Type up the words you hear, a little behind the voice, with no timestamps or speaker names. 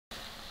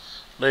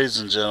Ladies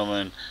and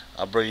gentlemen,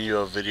 I'll bring you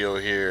a video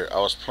here. I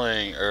was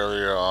playing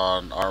earlier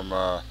on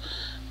Arma,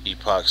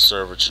 Epoch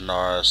Server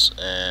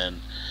and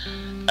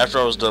after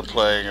I was done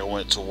playing, I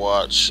went to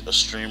watch a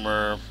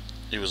streamer.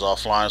 He was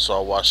offline, so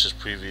I watched his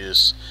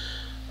previous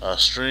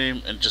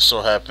stream, and just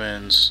so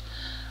happens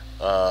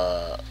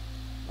uh,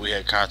 we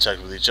had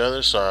contact with each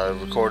other, so I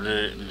recorded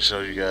it and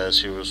showed you guys.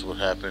 Here was what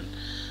happened.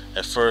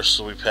 At first,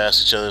 we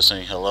passed each other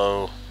saying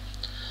hello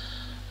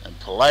and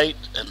polite,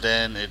 and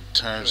then it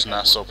turns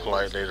not so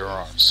polite later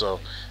on. So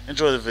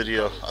enjoy the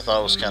video. I thought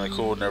it was kind of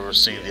cool. Never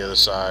seen the other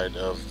side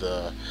of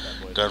the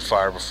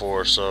gunfire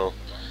before, so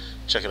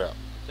check it out.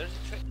 There's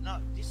a trick. No,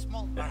 this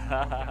small.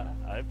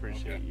 I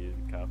appreciate you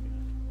copying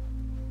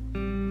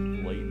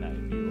it. Late night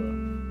viewer.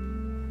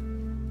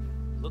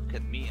 Look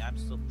at me, I'm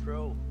still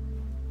pro.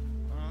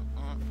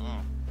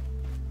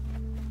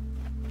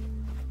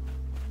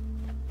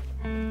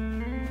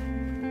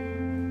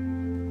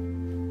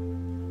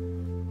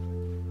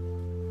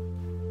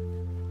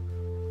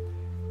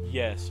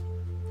 Yes,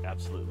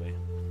 absolutely.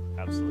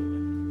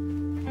 Absolutely.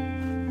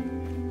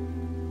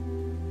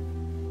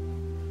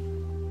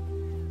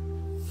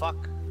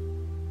 Fuck.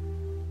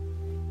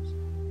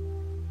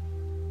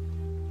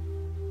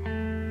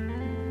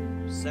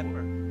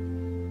 Sepper.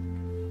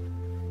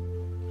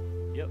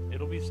 Yep,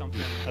 it'll be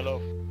something. Hello.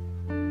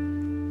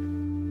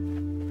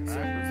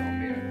 Sepper's on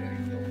me, I think.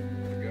 So,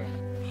 go.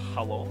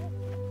 Hello?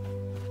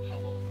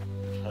 Hello?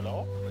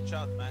 Hello? Watch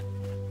out, man.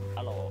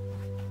 Hello.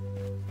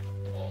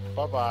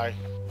 Bye-bye.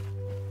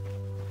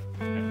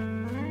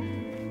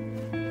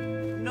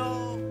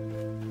 No!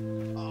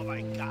 Oh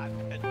my god.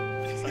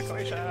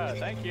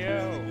 Thank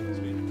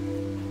you.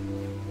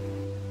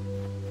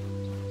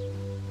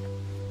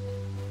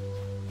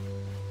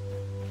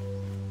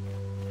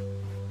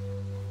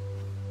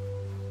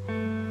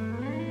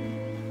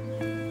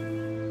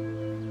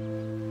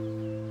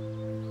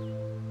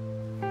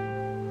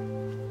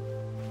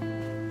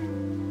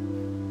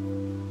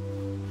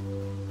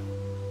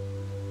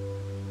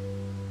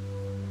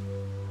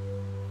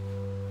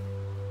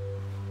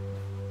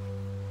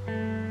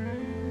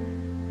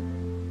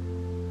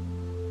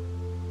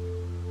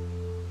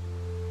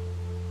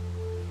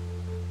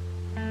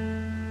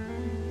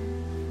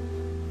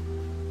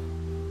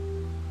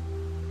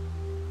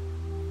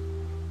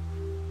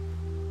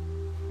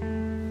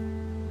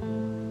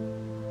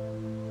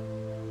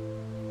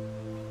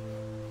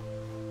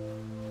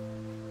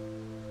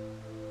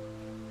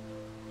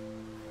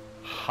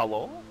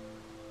 Hello?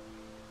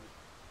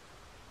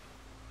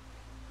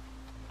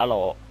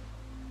 Hello?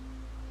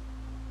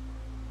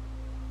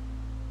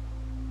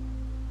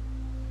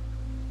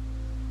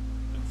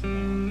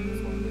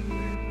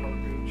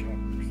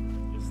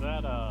 Is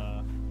that,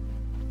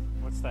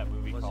 what's that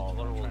movie Was called?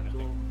 it I'm World trying to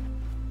War think.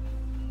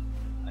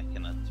 II? I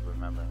cannot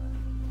remember.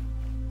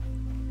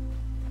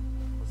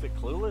 Was it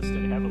Clueless?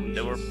 Did it have Alicia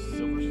There were-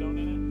 Silverstone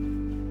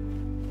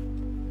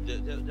in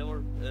They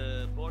were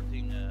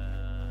boarding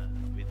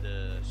with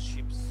the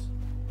ships.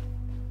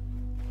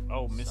 it?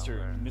 Oh,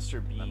 Somewhere.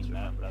 Mr. Bean. Not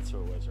remember. That's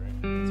what it was,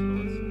 right? That's what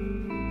it was.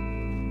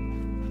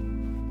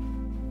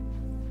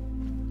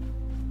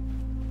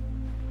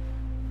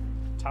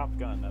 Top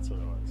Gun. That's what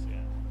it was. Yeah.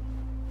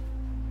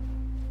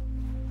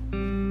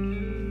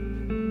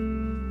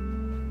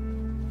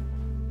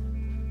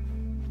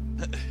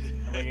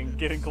 Am I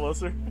getting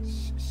closer?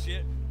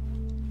 Shit.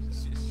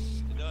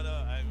 No,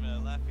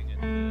 I'm laughing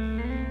at the old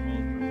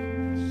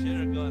person.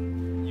 Share a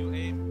gun. You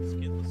aim,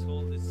 skitless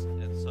hold this,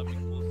 and Subby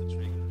pulls the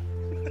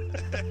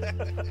trigger.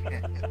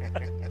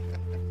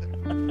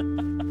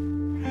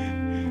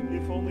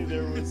 If only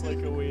there was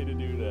like a way to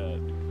do that.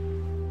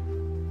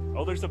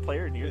 Oh, there's a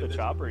player near the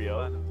chopper,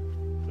 yo.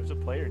 There's a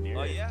player near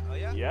Oh it. yeah? Oh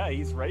yeah? Yeah,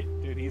 he's right,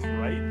 dude. He's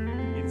right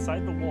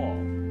inside the wall.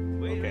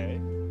 Wait, Okay.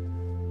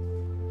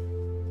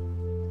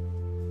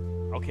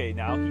 Okay,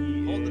 now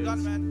he Hold is. the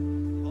gun,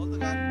 man. Hold the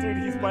gun. Dude,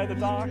 he's by the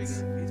Pull docks.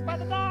 trigger. He's by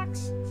the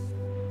docks.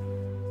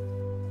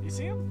 You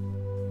see him?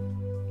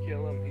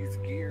 Kill him, he's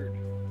geared.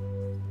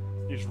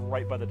 He's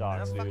right by the I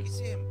docks, don't fucking dude.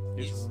 see him.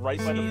 He's right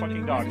by the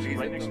fucking docks. He's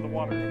right next to the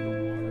water. The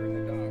water in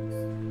the docks.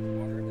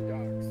 Water in the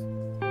docks.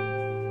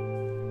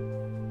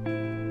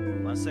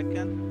 1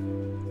 second.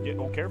 Yeah,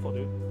 oh, careful,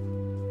 dude.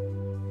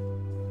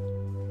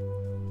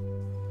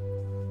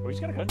 Oh, he's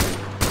got a gun.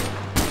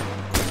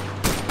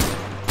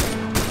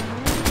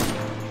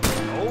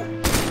 Oh.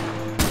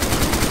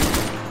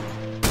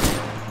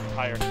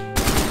 Higher.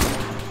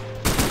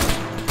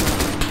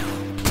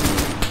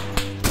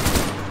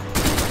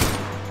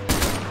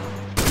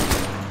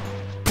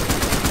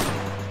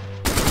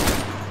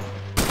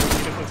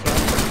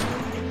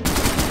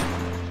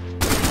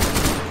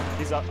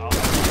 He's up.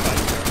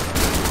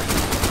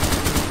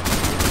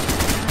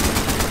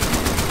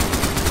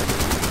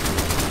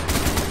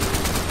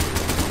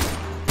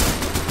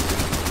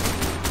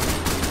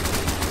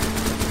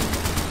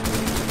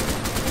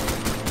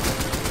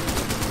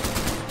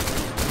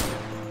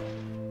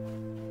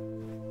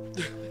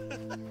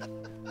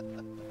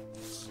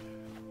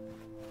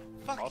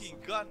 Fucking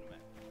gun, man.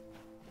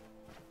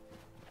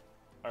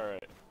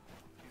 Alright.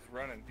 He's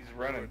running. He's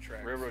running.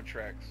 Railroad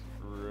tracks.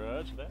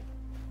 Roger that.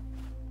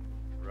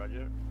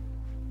 Roger.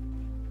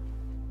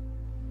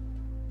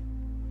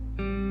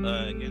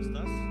 Against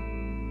us?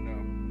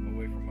 No,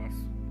 away from us.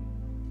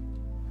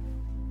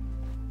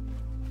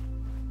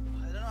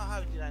 I don't know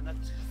how did I not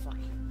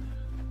fucking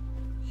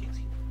hit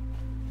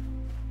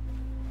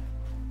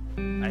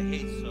him. I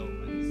hate so.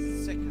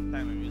 The second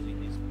time I'm using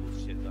this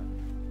bullshit gun.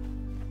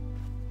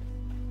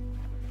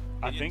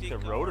 I Can you think the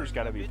take rotor's over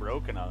got to a be bit?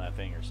 broken on that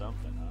thing or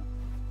something, huh?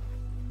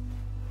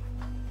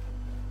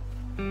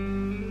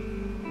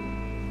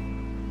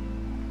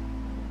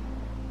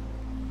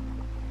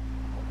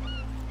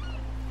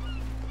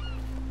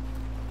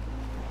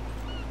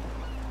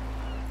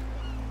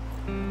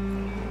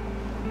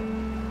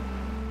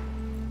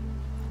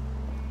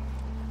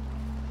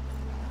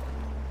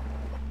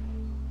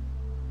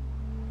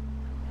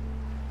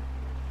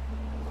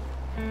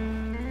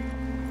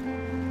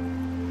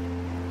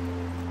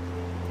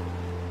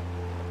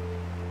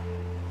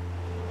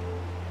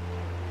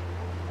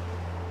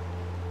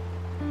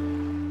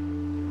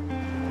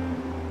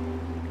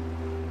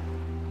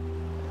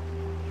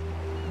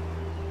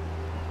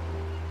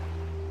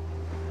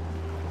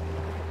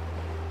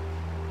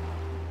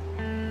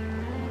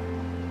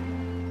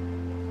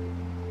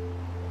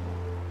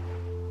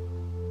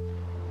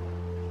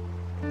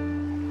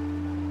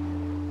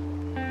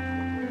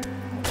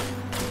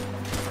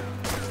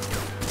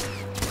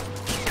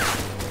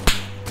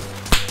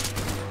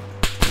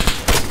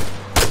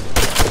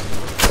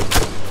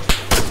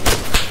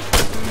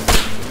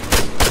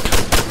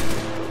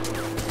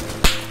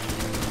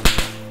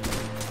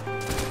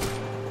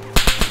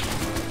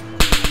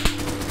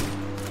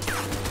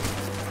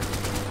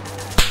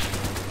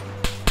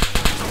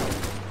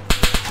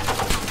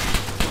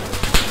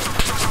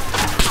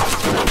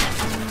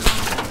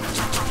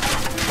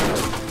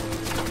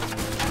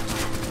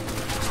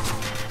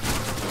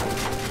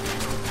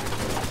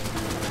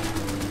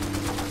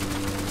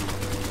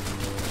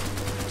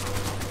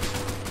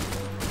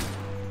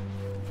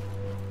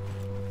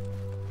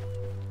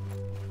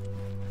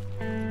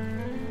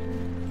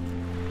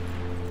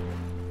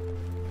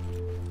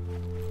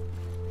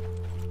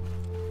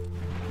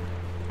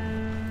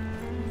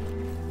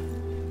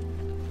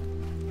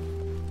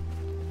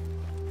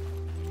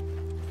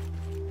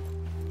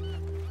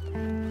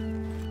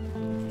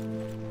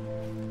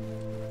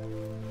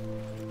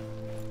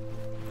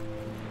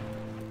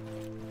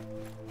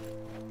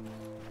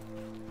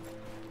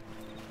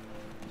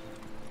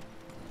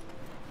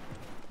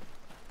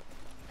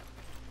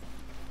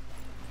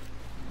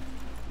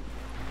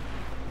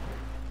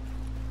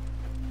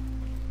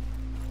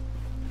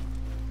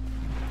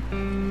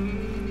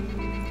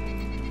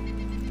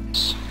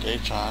 They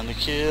trying to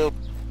kill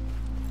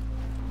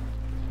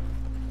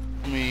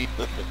me.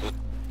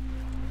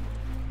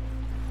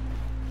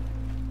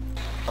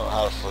 Oh,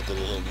 how the fuck did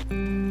it hit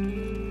me?